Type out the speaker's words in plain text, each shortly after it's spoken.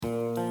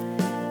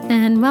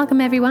and welcome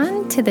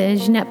everyone to the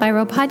Jeanette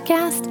Biro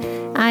podcast.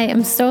 I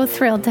am so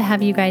thrilled to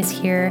have you guys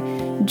here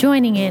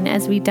joining in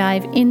as we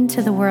dive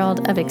into the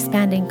world of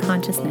expanding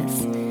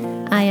consciousness.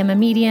 I am a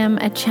medium,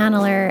 a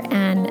channeler,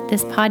 and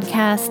this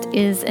podcast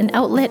is an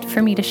outlet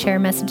for me to share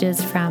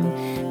messages from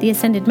the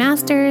Ascended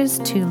Masters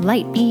to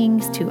light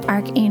beings to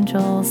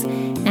archangels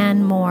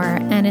and more.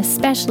 And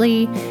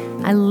especially,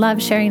 I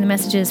love sharing the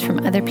messages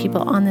from other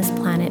people on this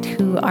planet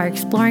who are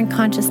exploring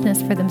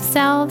consciousness for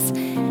themselves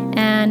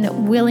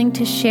and willing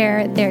to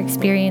share their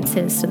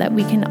experiences so that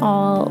we can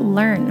all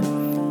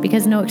learn,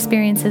 because no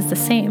experience is the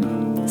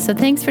same. So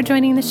thanks for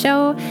joining the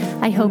show.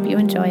 I hope you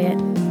enjoy it.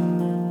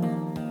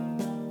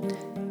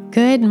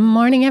 Good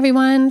morning,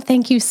 everyone.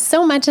 Thank you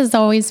so much, as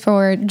always,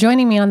 for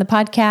joining me on the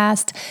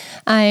podcast.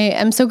 I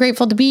am so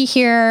grateful to be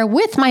here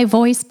with my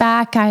voice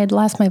back. I had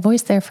lost my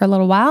voice there for a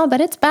little while, but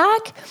it's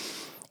back.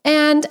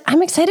 And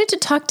I'm excited to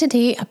talk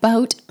today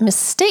about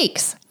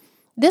mistakes.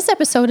 This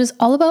episode is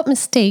all about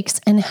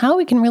mistakes and how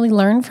we can really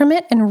learn from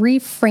it and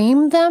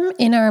reframe them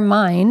in our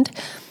mind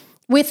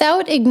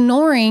without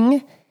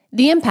ignoring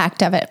the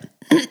impact of it.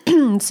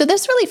 So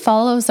this really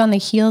follows on the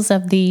heels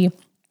of the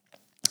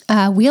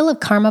Wheel of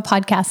Karma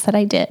podcast that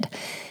I did.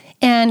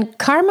 And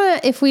karma,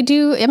 if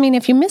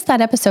you missed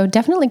that episode,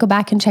 definitely go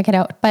back and check it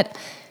out. But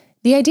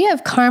the idea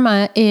of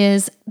karma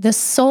is the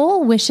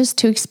soul wishes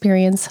to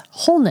experience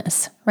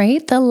wholeness,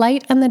 right? The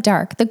light and the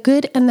dark, the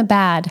good and the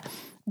bad,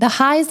 the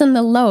highs and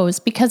the lows,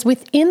 because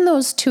within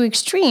those two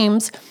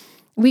extremes,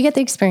 we get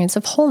the experience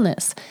of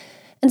wholeness.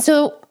 And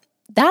so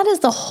that is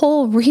the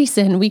whole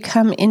reason we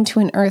come into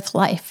an earth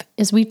life,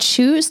 is we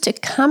choose to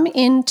come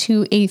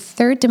into a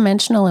third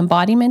dimensional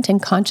embodiment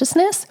and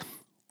consciousness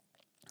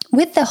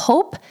with the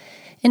hope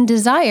and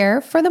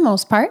desire, for the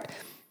most part,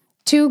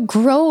 to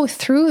grow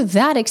through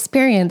that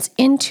experience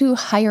into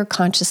higher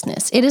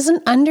consciousness. It is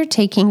an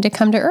undertaking to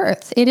come to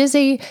earth. It is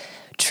a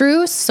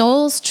true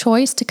soul's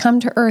choice to come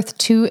to earth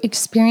to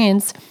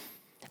experience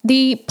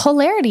the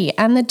polarity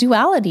and the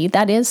duality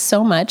that is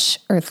so much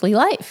earthly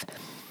life.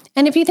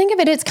 And if you think of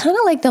it, it's kind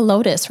of like the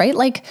lotus, right?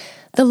 Like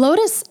the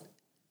lotus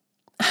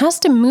has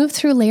to move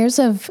through layers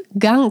of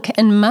gunk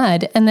and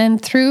mud and then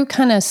through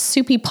kind of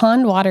soupy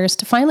pond waters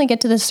to finally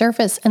get to the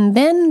surface and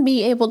then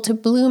be able to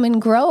bloom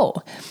and grow.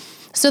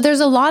 So there's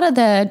a lot of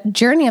the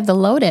journey of the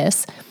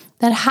lotus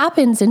that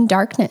happens in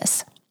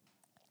darkness.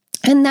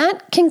 And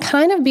that can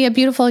kind of be a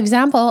beautiful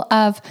example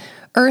of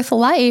earth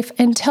life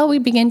until we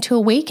begin to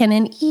awaken.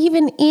 And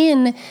even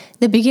in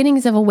the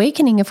beginnings of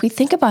awakening, if we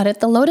think about it,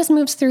 the lotus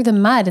moves through the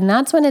mud, and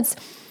that's when it's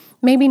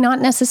maybe not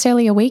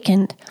necessarily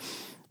awakened.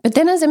 But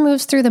then as it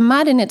moves through the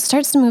mud and it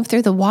starts to move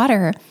through the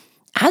water,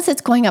 as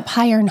it's going up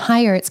higher and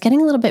higher, it's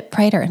getting a little bit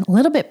brighter and a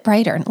little bit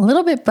brighter and a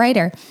little bit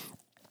brighter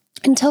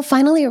until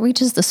finally it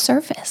reaches the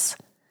surface.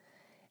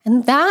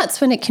 And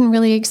that's when it can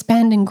really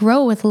expand and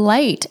grow with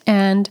light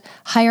and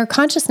higher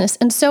consciousness.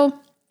 And so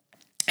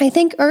I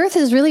think earth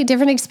is really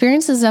different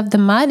experiences of the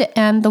mud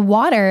and the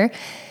water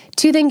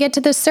to then get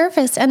to the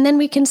surface. And then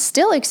we can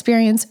still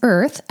experience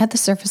earth at the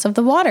surface of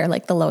the water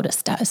like the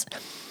lotus does.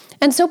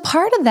 And so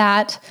part of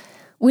that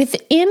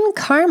within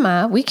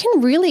karma, we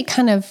can really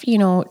kind of,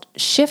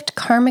 shift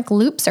karmic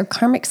loops or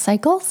karmic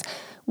cycles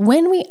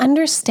when we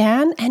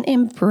understand and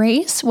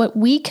embrace what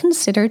we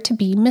consider to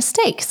be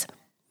mistakes.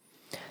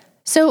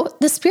 So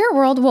the spirit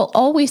world will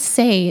always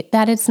say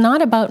that it's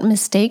not about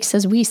mistakes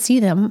as we see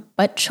them,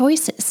 but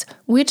choices,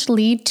 which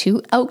lead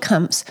to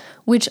outcomes,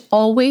 which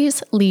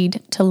always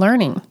lead to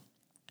learning.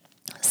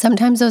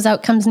 Sometimes those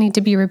outcomes need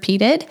to be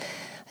repeated.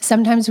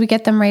 Sometimes we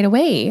get them right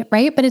away,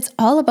 right? But it's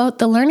all about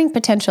the learning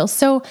potential.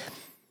 So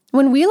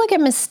when we look at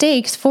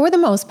mistakes, for the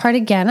most part,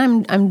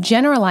 again, I'm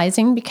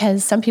generalizing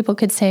because some people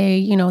could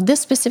say,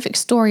 this specific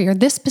story or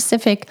this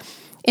specific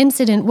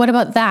incident, what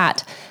about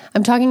that?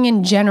 I'm talking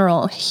in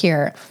general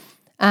here.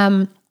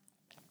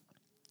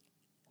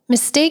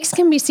 Mistakes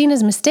can be seen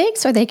as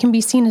mistakes, or they can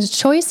be seen as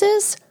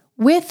choices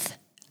with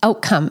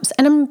outcomes.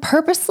 And I'm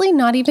purposely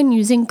not even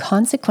using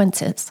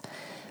consequences,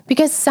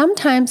 because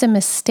sometimes a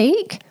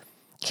mistake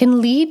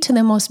can lead to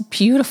the most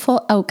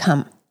beautiful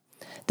outcome,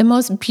 the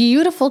most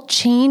beautiful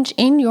change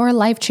in your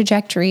life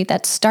trajectory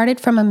that started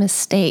from a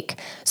mistake.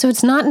 So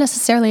it's not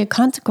necessarily a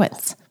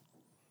consequence,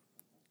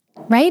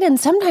 right? And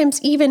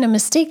sometimes even a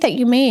mistake that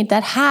you made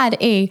that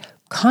had a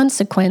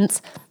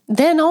consequence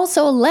then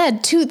also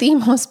led to the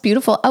most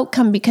beautiful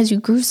outcome because you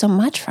grew so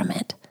much from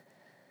it.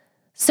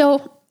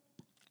 So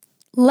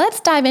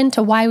let's dive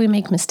into why we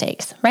make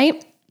mistakes,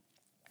 right?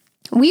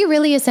 We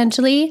really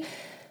essentially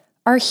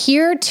are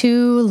here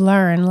to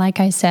learn. Like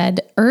I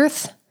said,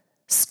 Earth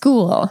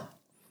School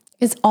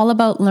is all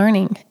about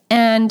learning.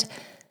 And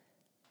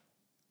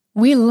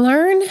we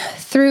learn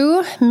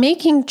through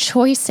making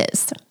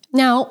choices.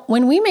 Now,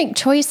 when we make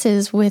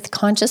choices with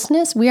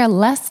consciousness, we are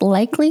less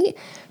likely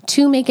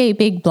to make a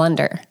big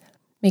blunder,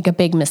 make a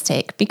big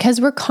mistake, because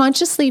we're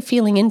consciously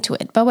feeling into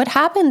it. But what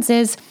happens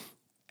is,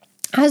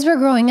 as we're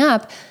growing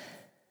up,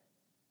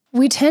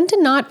 we tend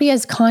to not be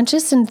as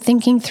conscious in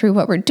thinking through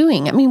what we're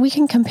doing. I mean, we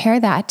can compare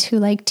that to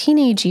like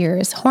teenage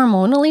years.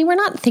 Hormonally, we're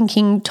not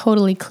thinking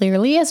totally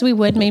clearly as we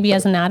would maybe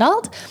as an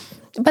adult,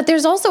 but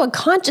there's also a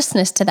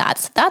consciousness to that.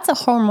 So that's a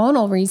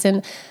hormonal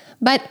reason.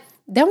 But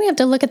then we have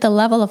to look at the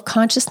level of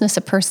consciousness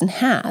a person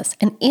has.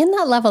 And in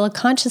that level of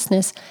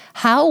consciousness,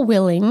 how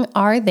willing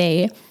are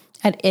they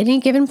at any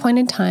given point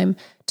in time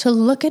to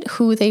look at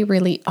who they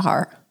really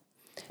are?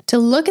 To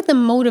look at the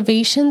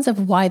motivations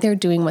of why they're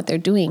doing what they're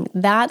doing.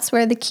 That's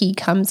where the key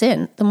comes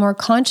in. The more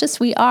conscious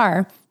we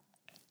are,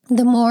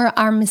 the more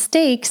our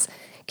mistakes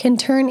can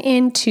turn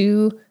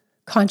into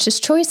conscious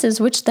choices,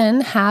 which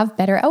then have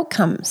better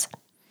outcomes.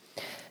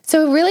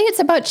 So really, it's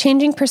about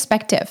changing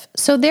perspective.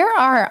 So there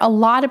are a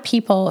lot of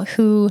people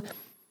who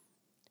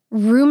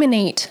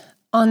ruminate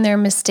on their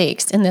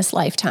mistakes in this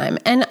lifetime.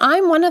 And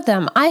I'm one of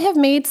them. I have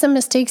made some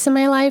mistakes in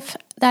my life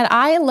that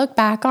I look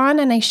back on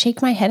and I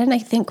shake my head and I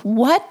think,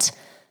 what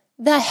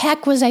the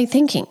heck was I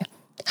thinking?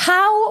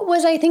 How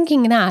was I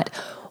thinking that?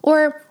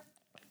 Or,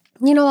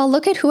 I'll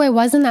look at who I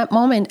was in that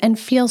moment and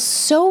feel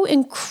so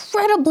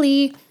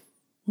incredibly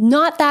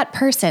not that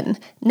person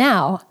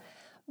now.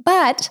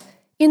 But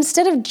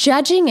instead of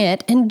judging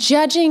it and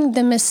judging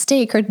the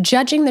mistake or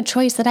judging the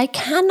choice that I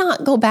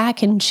cannot go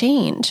back and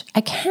change,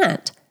 I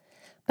can't,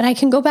 but I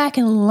can go back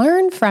and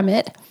learn from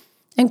it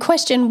and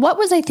question, what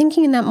was I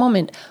thinking in that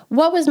moment?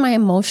 What was my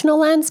emotional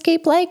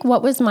landscape like?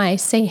 What was my,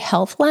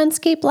 health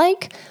landscape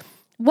like?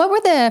 What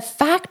were the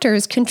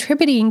factors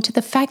contributing to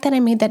the fact that I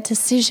made that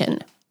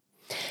decision?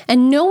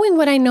 And knowing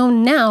what I know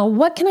now,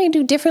 what can I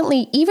do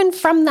differently even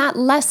from that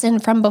lesson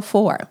from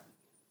before?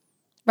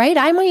 Right?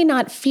 I might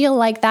not feel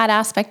like that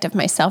aspect of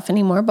myself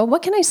anymore, but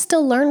what can I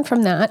still learn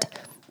from that,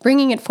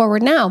 bringing it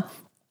forward now?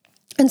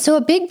 And so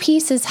a big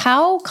piece is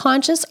how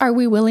conscious are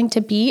we willing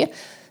to be,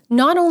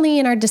 not only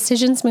in our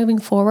decisions moving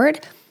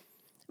forward,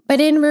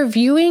 but in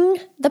reviewing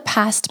the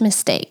past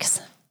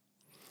mistakes.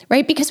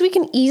 Right? Because we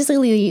can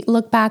easily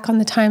look back on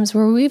the times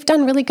where we've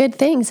done really good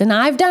things. And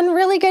I've done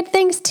really good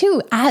things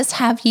too, as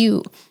have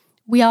you.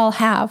 We all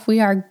have. We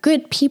are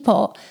good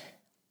people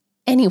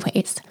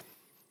anyways.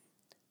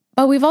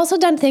 But we've also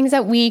done things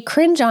that we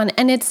cringe on.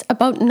 And it's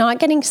about not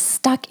getting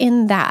stuck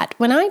in that.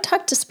 When I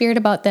talked to Spirit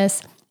about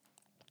this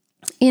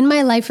in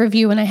my life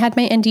review, when I had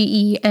my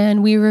NDE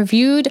and we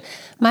reviewed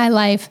my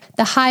life,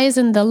 the highs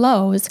and the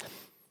lows,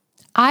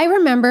 I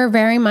remember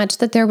very much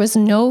that there was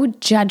no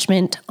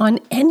judgment on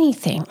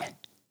anything.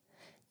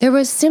 There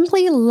was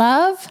simply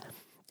love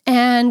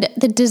and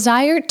the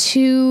desire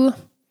to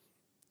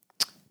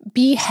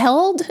be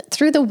held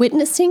through the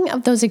witnessing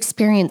of those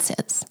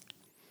experiences.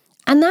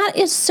 And that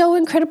is so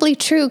incredibly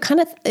true.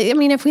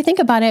 If we think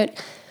about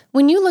it,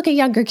 when you look at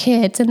younger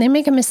kids and they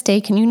make a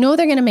mistake and you know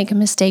they're going to make a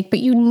mistake, but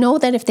you know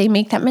that if they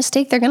make that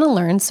mistake, they're going to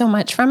learn so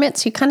much from it.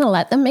 So you kind of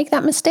let them make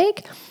that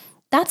mistake.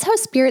 That's how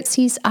Spirit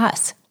sees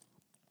us.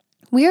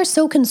 We are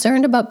so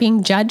concerned about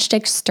being judged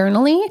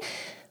externally,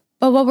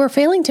 but what we're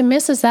failing to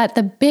miss is that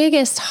the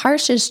biggest,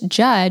 harshest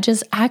judge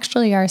is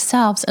actually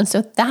ourselves. And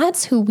so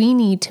that's who we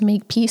need to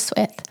make peace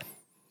with,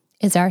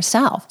 is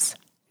ourselves.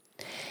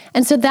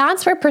 And so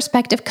that's where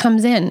perspective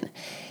comes in.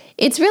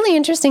 It's really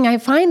interesting. I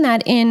find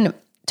that in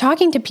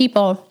talking to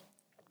people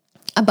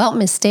about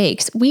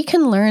mistakes, we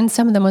can learn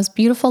some of the most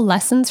beautiful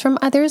lessons from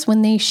others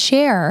when they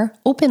share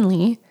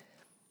openly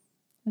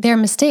their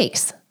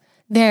mistakes,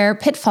 their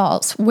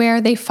pitfalls, where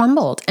they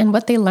fumbled and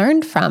what they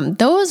learned from.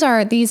 Those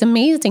are these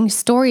amazing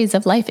stories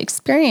of life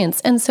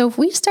experience. And so if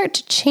we start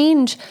to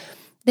change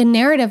the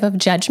narrative of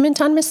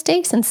judgment on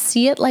mistakes and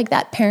see it like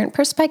that parent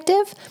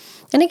perspective,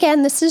 and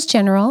again, this is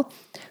general,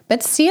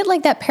 but see it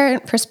like that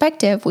parent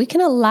perspective, we can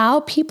allow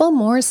people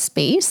more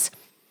space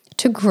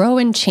to grow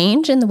and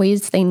change in the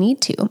ways they need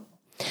to.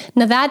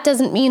 Now, that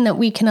doesn't mean that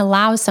we can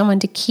allow someone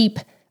to keep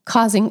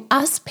causing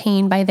us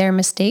pain by their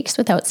mistakes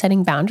without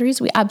setting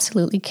boundaries. We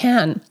absolutely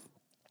can.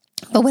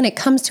 But when it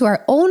comes to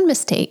our own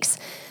mistakes,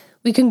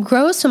 we can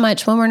grow so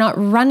much when we're not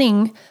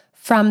running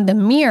from the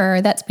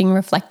mirror that's being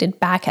reflected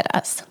back at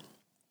us.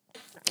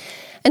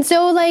 And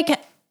so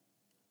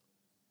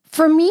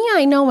for me,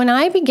 I know when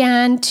I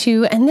began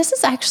to, and this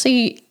is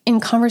actually in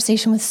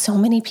conversation with so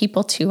many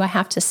people too, I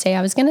have to say,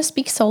 I was going to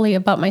speak solely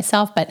about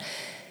myself, but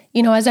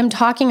as I'm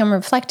talking, I'm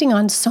reflecting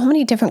on so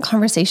many different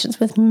conversations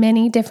with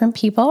many different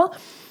people.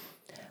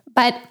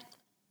 But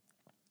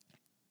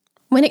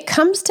when it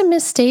comes to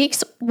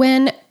mistakes,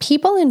 when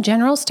people in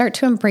general start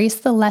to embrace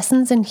the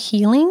lessons in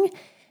healing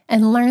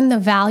and learn the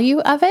value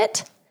of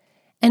it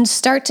and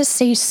start to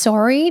say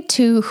sorry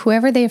to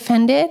whoever they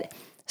offended,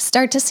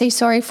 start to say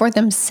sorry for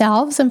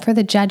themselves and for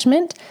the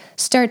judgment,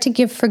 start to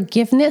give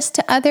forgiveness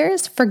to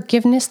others,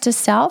 forgiveness to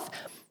self,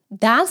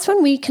 that's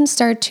when we can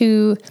start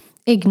to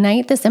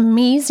ignite this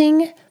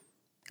amazing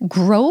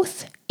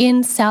growth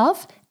in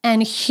self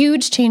and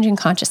huge change in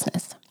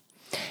consciousness.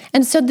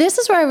 And so this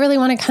is where I really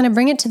want to kind of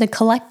bring it to the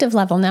collective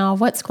level now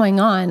of what's going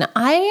on.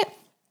 I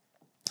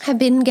have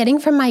been getting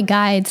from my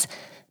guides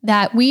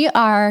that we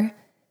are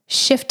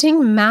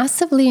shifting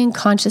massively in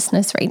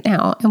consciousness right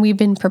now. And we've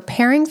been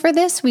preparing for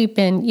this. We've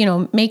been,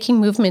 making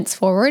movements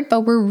forward,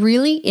 but we're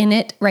really in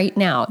it right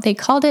now. They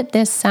called it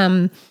this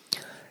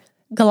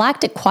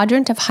galactic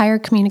quadrant of higher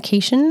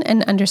communication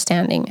and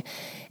understanding.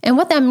 And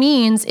what that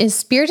means is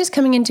spirit is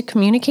coming in to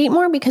communicate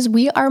more because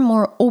we are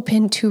more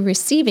open to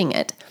receiving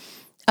it.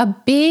 A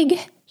big,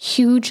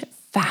 huge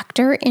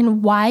factor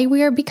in why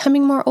we are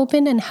becoming more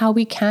open and how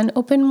we can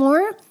open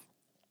more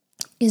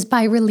is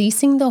by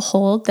releasing the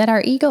hold that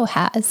our ego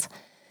has.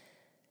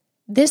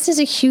 This is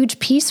a huge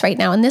piece right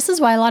now. And this is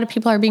why a lot of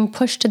people are being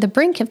pushed to the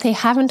brink if they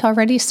haven't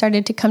already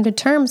started to come to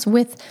terms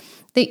with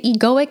the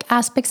egoic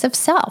aspects of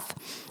self.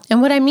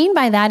 And what I mean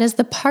by that is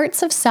the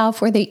parts of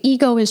self where the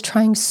ego is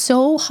trying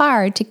so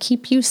hard to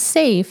keep you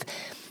safe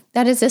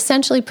that is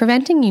essentially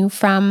preventing you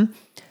from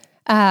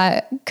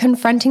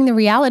confronting the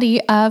reality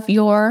of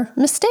your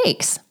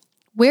mistakes.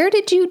 Where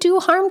did you do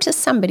harm to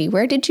somebody?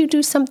 Where did you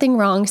do something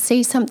wrong,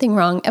 say something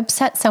wrong,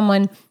 upset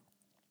someone,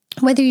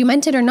 whether you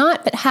meant it or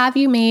not, but have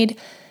you made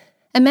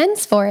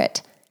amends for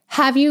it?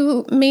 Have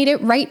you made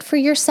it right for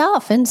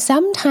yourself? And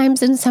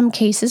sometimes in some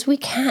cases, we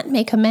can't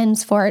make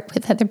amends for it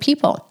with other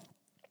people.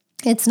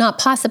 It's not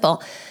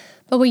possible.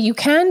 But what you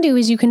can do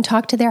is you can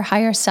talk to their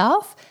higher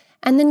self,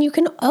 and then you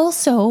can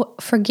also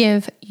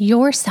forgive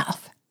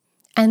yourself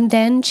and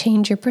then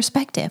change your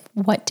perspective.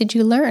 What did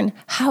you learn?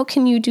 How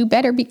can you do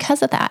better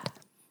because of that?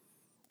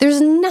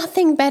 There's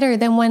nothing better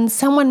than when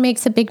someone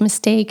makes a big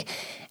mistake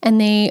and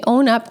they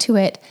own up to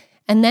it.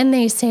 And then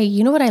they say,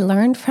 you know what I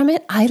learned from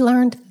it? I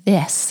learned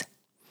this.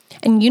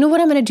 And you know what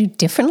I'm going to do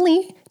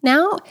differently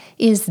now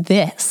is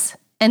this.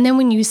 And then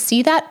when you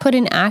see that put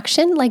in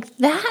action, like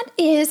that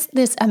is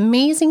this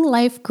amazing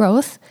life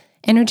growth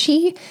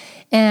energy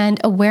and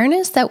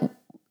awareness that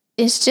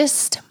is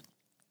just,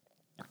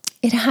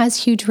 it has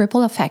huge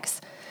ripple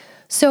effects.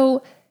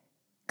 So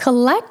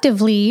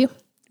collectively,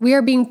 we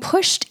are being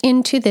pushed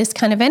into this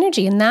kind of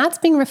energy, and that's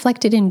being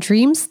reflected in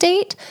dream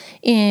state,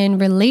 in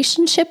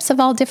relationships of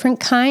all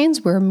different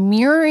kinds. We're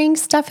mirroring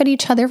stuff at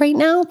each other right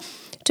now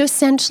to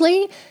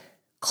essentially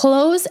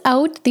close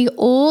out the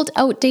old,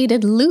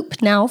 outdated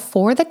loop now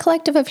for the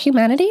collective of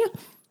humanity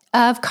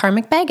of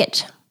karmic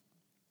baggage.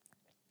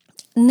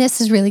 And this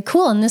is really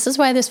cool. And this is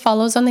why this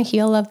follows on the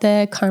heel of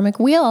the Karmic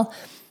Wheel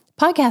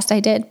podcast I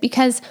did,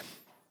 because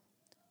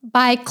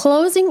by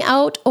closing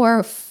out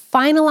or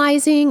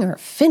finalizing or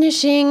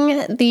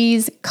finishing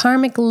these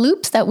karmic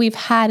loops that we've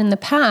had in the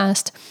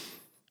past,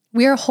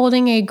 we are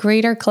holding a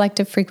greater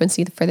collective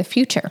frequency for the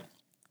future.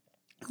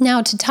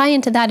 Now, to tie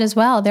into that as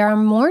well, there are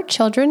more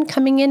children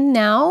coming in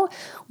now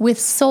with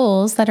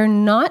souls that are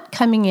not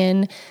coming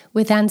in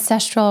with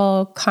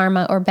ancestral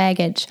karma or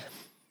baggage.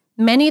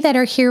 Many that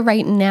are here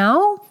right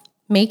now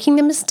making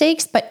the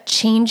mistakes, but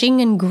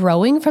changing and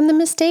growing from the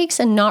mistakes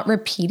and not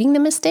repeating the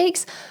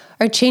mistakes,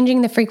 are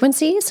changing the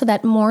frequency so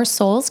that more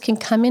souls can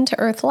come into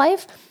Earth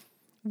life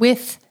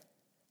with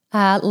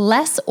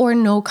less or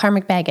no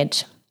karmic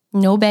baggage.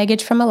 No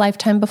baggage from a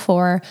lifetime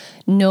before,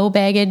 no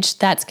baggage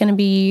that's going to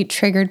be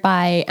triggered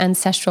by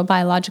ancestral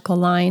biological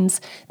lines.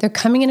 They're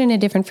coming in a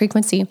different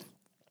frequency.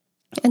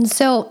 And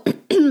so,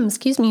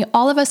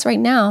 all of us right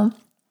now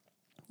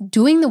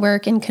doing the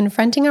work and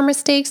confronting our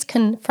mistakes,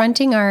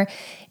 confronting our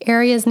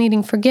areas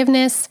needing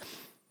forgiveness,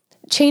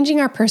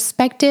 changing our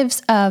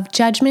perspectives of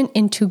judgment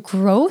into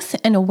growth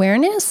and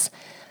awareness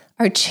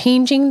are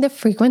changing the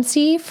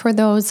frequency for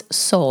those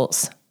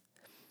souls.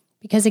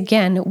 Because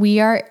again, we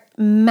are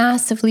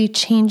massively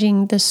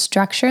changing the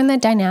structure and the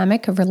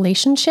dynamic of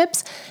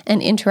relationships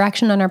and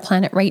interaction on our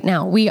planet right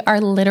now. We are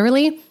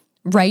literally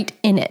right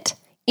in it,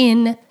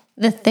 in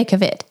the thick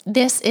of it.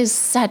 This is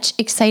such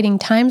exciting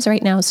times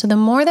right now. So the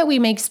more that we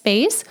make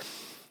space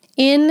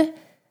in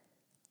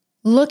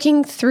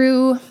looking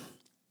through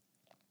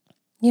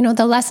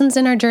the lessons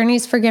in our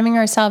journeys, forgiving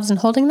ourselves and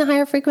holding the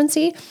higher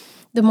frequency,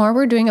 the more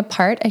we're doing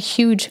a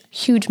huge,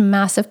 huge,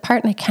 massive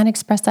part, and I can't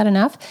express that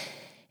enough,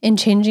 in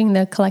changing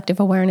the collective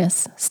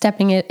awareness,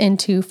 stepping it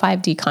into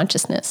 5D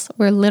consciousness.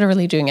 We're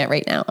literally doing it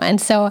right now. And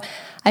so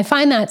I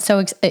find that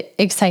so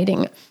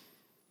exciting.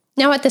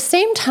 Now, at the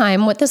same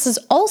time, what this is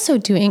also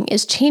doing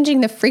is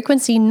changing the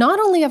frequency, not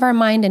only of our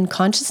mind and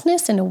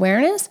consciousness and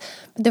awareness,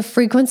 but the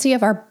frequency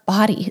of our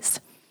bodies.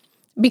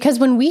 Because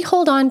when we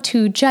hold on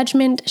to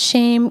judgment,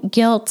 shame,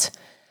 guilt,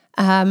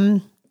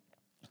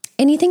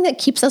 anything that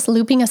keeps us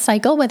looping a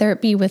cycle, whether it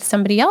be with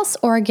somebody else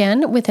or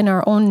again, within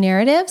our own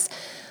narratives,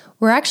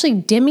 we're actually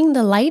dimming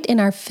the light in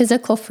our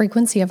physical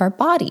frequency of our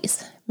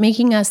bodies,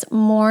 making us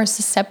more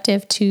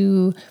susceptible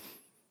to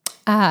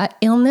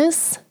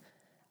illness,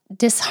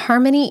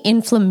 disharmony.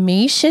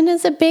 Inflammation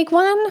is a big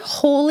one.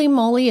 Holy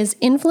moly, is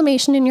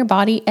inflammation in your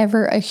body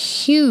ever a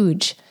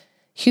huge,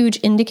 huge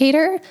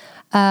indicator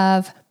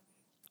of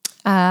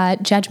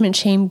judgment,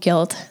 shame,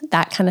 guilt,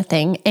 that kind of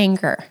thing,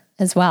 anger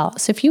as well.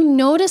 So if you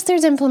notice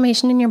there's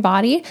inflammation in your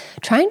body,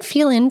 try and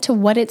feel into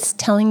what it's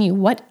telling you,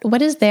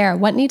 what is there,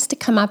 what needs to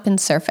come up and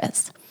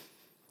surface.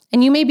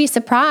 And you may be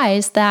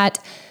surprised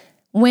that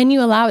when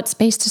you allow it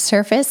space to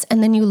surface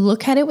and then you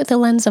look at it with a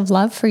lens of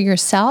love for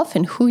yourself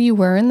and who you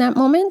were in that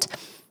moment,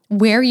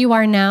 where you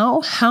are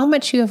now, how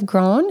much you have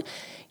grown,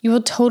 you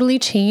will totally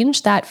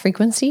change that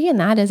frequency, and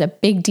that is a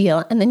big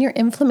deal. And then your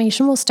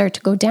inflammation will start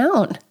to go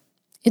down.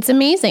 It's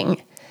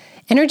amazing.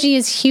 Energy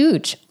is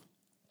huge.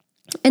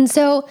 And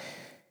so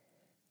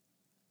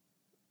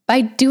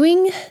by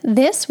doing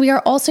this, we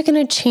are also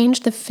going to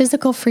change the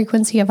physical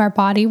frequency of our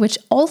body, which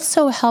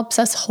also helps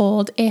us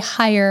hold a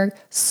higher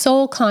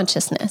soul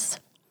consciousness,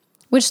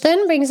 which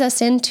then brings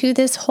us into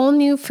this whole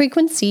new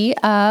frequency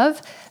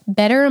of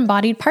better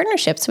embodied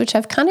partnerships, which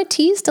I've kind of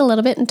teased a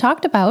little bit and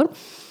talked about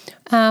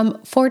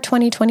for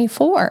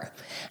 2024.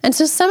 And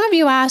so some of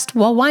you asked,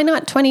 well, why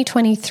not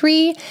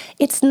 2023?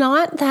 It's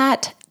not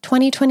that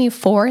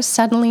 2024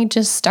 suddenly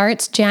just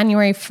starts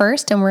January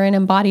 1st and we're in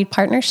embodied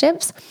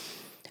partnerships.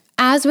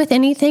 As with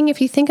anything, if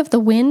you think of the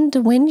wind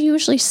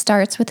usually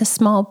starts with a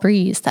small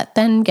breeze that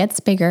then gets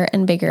bigger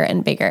and bigger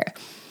and bigger.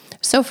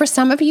 So for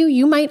some of you,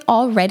 you might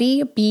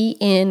already be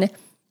in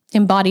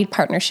embodied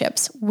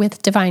partnerships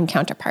with divine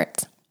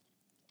counterparts.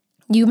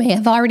 You may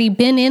have already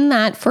been in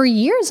that for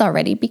years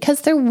already,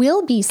 because there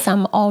will be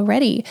some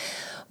already.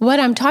 What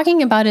I'm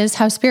talking about is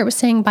how Spirit was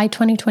saying by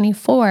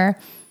 2024,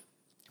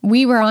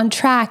 we were on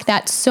track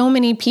that so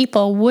many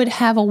people would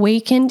have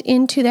awakened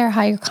into their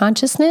higher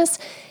consciousness,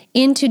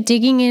 into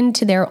digging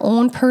into their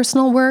own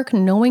personal work,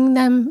 knowing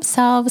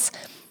themselves,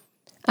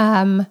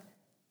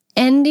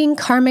 ending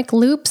karmic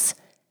loops,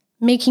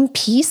 making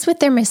peace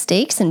with their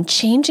mistakes and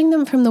changing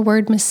them from the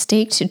word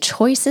mistake to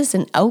choices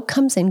and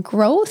outcomes and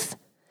growth,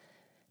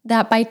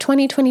 that by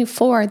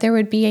 2024, there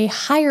would be a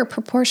higher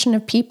proportion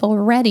of people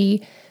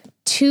ready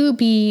to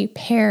be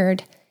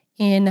paired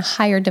in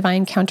higher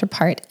divine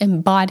counterpart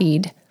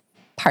embodied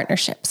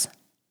partnerships.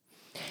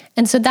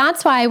 And so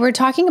that's why we're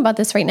talking about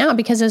this right now,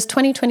 because as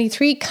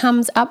 2023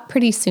 comes up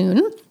pretty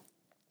soon,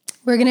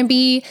 we're going to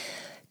be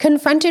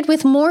confronted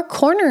with more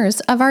corners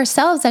of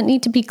ourselves that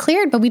need to be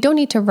cleared, but we don't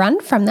need to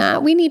run from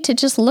that. We need to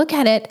just look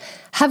at it,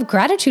 have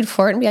gratitude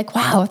for it, and be like,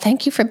 wow,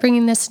 thank you for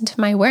bringing this into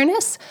my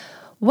awareness.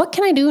 What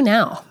can I do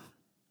now?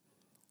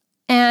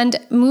 And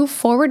move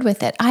forward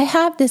with it. I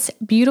have this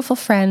beautiful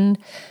friend,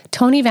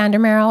 Tony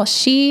Vandermeerl.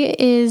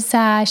 She's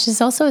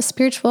also a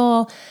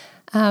spiritual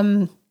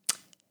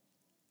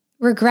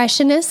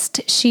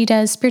regressionist. She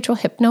does spiritual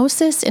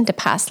hypnosis into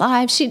past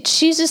lives.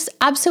 She's just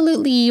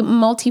absolutely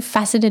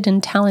multifaceted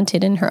and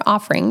talented in her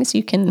offerings.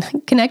 You can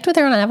connect with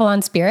her on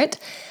Avalon Spirit.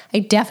 I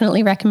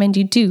definitely recommend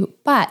you do.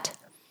 But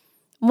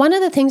one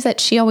of the things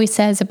that she always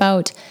says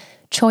about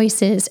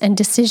choices and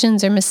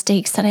decisions or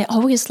mistakes that I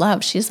always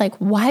love, she's like,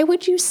 why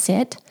would you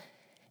sit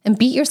and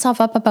beat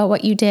yourself up about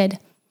what you did?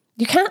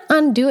 You can't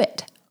undo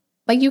it.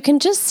 But you can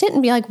just sit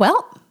and be like,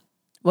 well,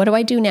 what do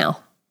I do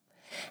now?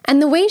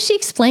 And the way she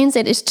explains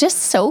it is just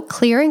so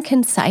clear and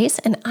concise.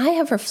 And I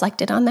have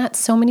reflected on that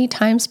so many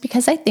times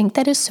because I think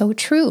that is so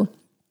true.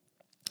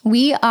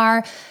 We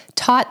are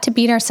taught to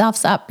beat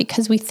ourselves up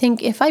because we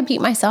think if I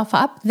beat myself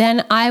up,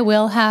 then I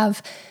will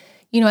have,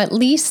 at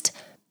least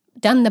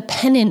done the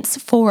penance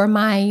for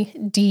my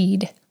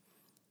deed.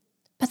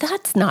 But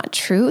that's not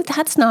true.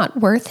 That's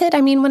not worth it.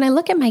 I mean, when I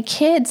look at my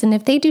kids and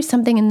if they do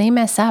something and they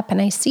mess up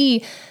and I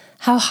see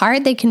how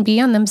hard they can be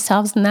on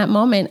themselves in that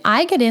moment,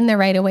 I get in there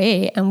right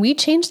away and we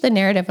change the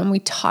narrative and we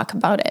talk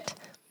about it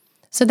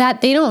so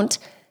that they don't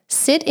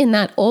sit in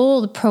that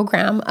old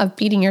program of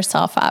beating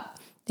yourself up.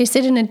 They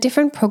sit in a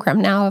different program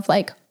now of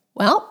like,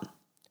 well,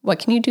 what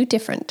can you do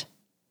different?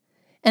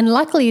 And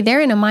luckily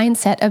they're in a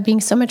mindset of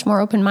being so much more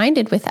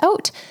open-minded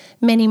without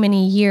many,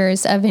 many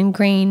years of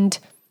ingrained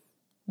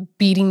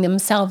beating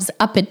themselves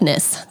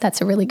upness.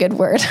 That's a really good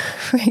word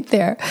right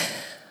there.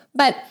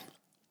 But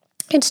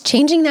it's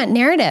changing that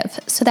narrative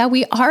so that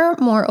we are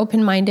more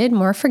open-minded,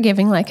 more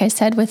forgiving, like I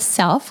said, with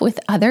self, with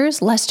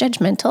others, less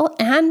judgmental,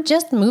 and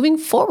just moving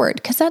forward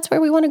because that's where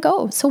we want to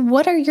go. So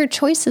what are your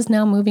choices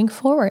now moving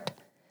forward?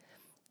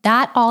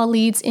 That all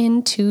leads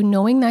into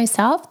knowing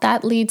thyself.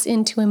 That leads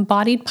into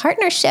embodied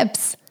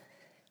partnerships.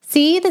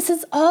 See,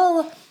 it's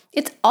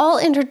all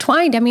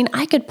intertwined. I mean,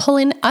 I could pull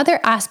in other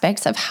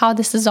aspects of how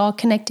this is all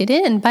connected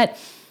in, but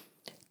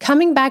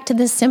coming back to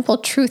this simple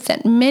truth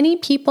that many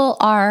people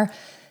are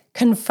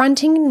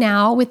confronting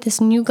now with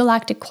this new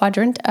galactic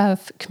quadrant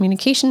of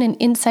communication and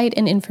insight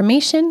and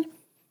information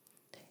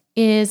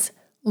is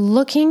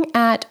looking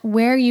at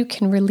where you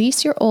can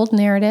release your old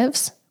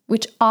narratives,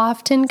 which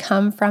often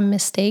come from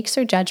mistakes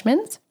or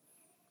judgments,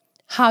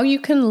 how you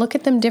can look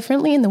at them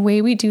differently. And the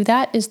way we do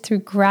that is through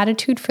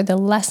gratitude for the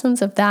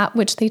lessons of that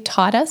which they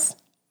taught us,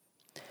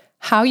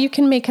 how you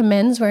can make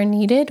amends where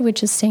needed,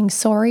 which is saying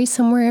sorry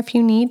somewhere if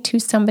you need to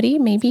somebody,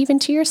 maybe even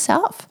to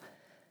yourself.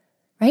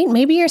 Right?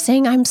 Maybe you're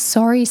saying, I'm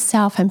sorry,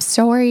 self. I'm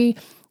sorry,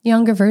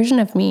 younger version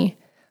of me,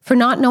 for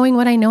not knowing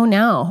what I know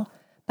now.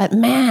 But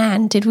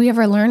man, did we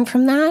ever learn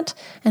from that?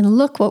 And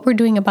look what we're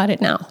doing about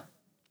it now.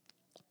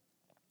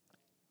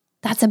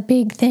 That's a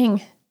big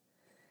thing.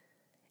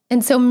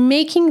 And so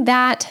making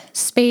that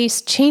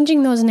space,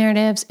 changing those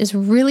narratives is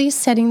really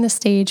setting the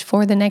stage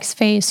for the next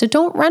phase. So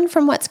don't run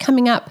from what's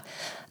coming up.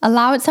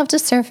 allow itself to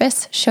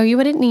surface, show you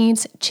what it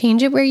needs,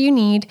 change it where you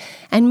need,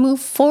 and move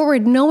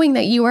forward knowing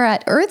that you are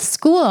at Earth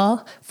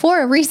School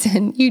for a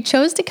reason. You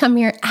chose to come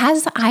here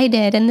as I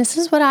did, and this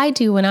is what I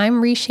do when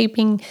I'm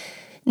reshaping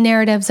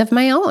narratives of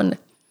my own.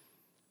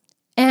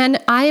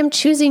 And I am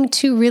choosing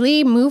to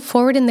really move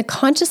forward in the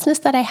consciousness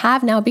that I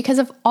have now because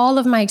of all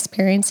of my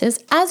experiences,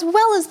 as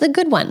well as the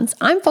good ones.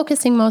 I'm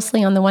focusing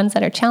mostly on the ones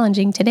that are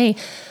challenging today,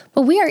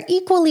 but we are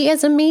equally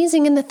as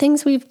amazing in the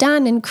things we've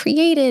done and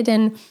created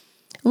and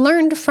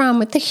learned from,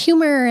 with the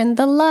humor and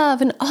the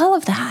love and all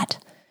of that.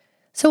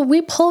 So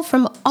we pull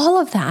from all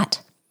of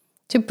that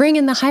to bring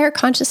in the higher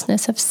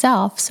consciousness of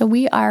self. So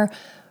we are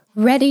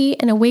ready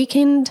and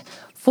awakened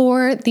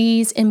for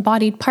these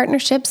embodied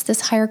partnerships,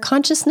 this higher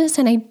consciousness.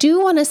 And I do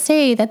want to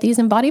say that these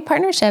embodied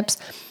partnerships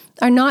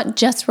are not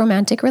just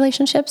romantic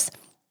relationships.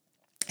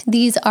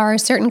 These are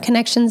certain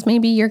connections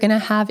maybe you're going to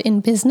have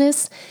in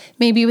business,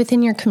 maybe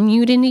within your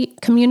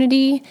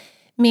community,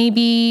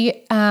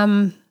 maybe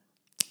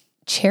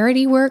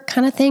charity work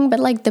kind of thing, but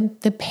like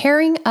the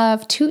pairing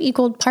of two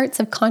equal parts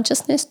of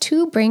consciousness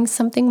to bring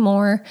something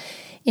more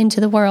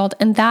into the world.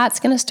 And that's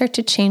going to start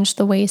to change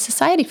the way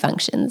society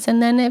functions.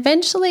 And then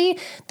eventually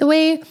the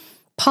way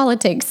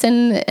politics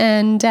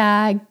and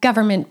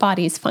government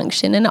bodies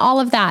function and all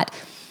of that.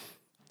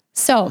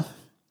 So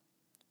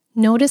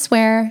notice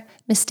where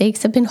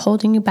mistakes have been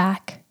holding you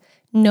back.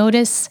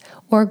 Notice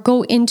or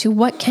go into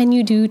what can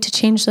you do to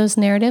change those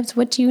narratives?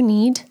 What do you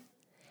need?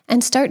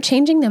 And start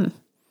changing them.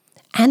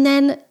 And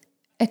then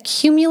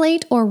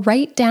accumulate or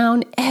write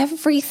down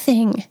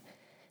everything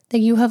that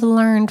you have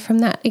learned from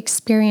that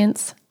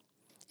experience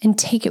and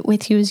take it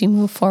with you as you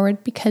move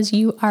forward, because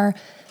you are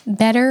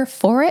better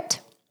for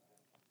it.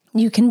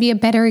 You can be a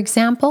better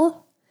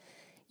example.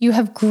 You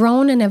have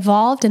grown and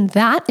evolved, and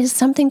that is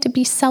something to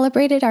be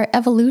celebrated. Our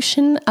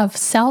evolution of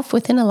self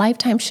within a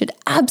lifetime should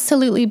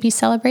absolutely be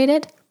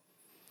celebrated.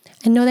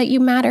 And know that you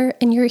matter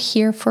and you're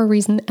here for a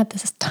reason at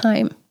this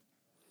time.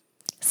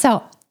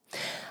 So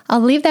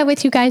I'll leave that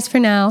with you guys for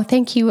now.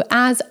 Thank you,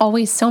 as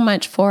always, so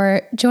much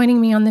for joining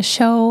me on the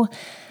show.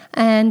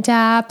 And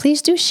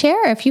please do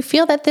share if you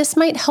feel that this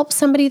might help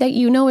somebody that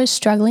you know is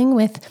struggling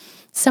with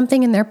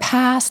something in their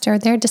past or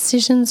their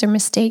decisions or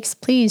mistakes.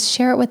 Please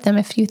share it with them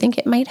if you think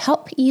it might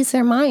help ease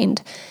their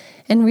mind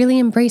and really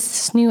embrace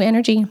this new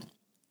energy.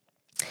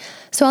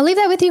 So I'll leave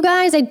that with you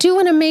guys. I do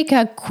want to make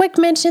a quick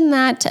mention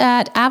that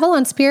at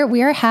Avalon Spirit,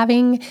 we are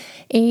having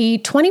a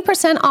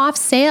 20% off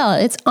sale.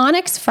 It's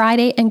Onyx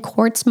Friday and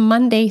Quartz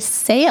Monday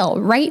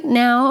sale right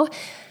now.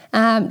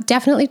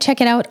 Definitely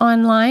check it out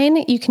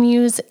online. You can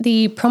use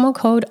the promo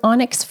code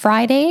Onyx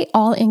Friday,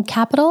 all in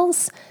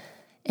capitals.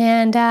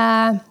 And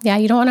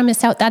you don't want to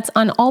miss out. That's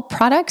on all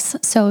products.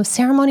 So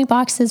ceremony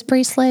boxes,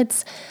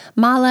 bracelets,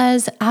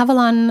 malas,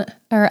 Avalon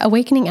or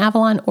Awakening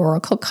Avalon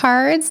Oracle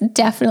cards.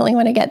 Definitely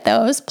want to get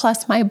those.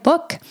 Plus my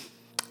book,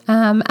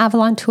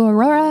 Avalon to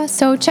Aurora.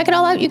 So check it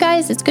all out, you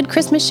guys. It's good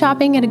Christmas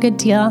shopping at a good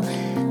deal.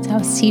 So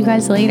I'll see you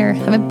guys later.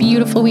 Have a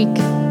beautiful week.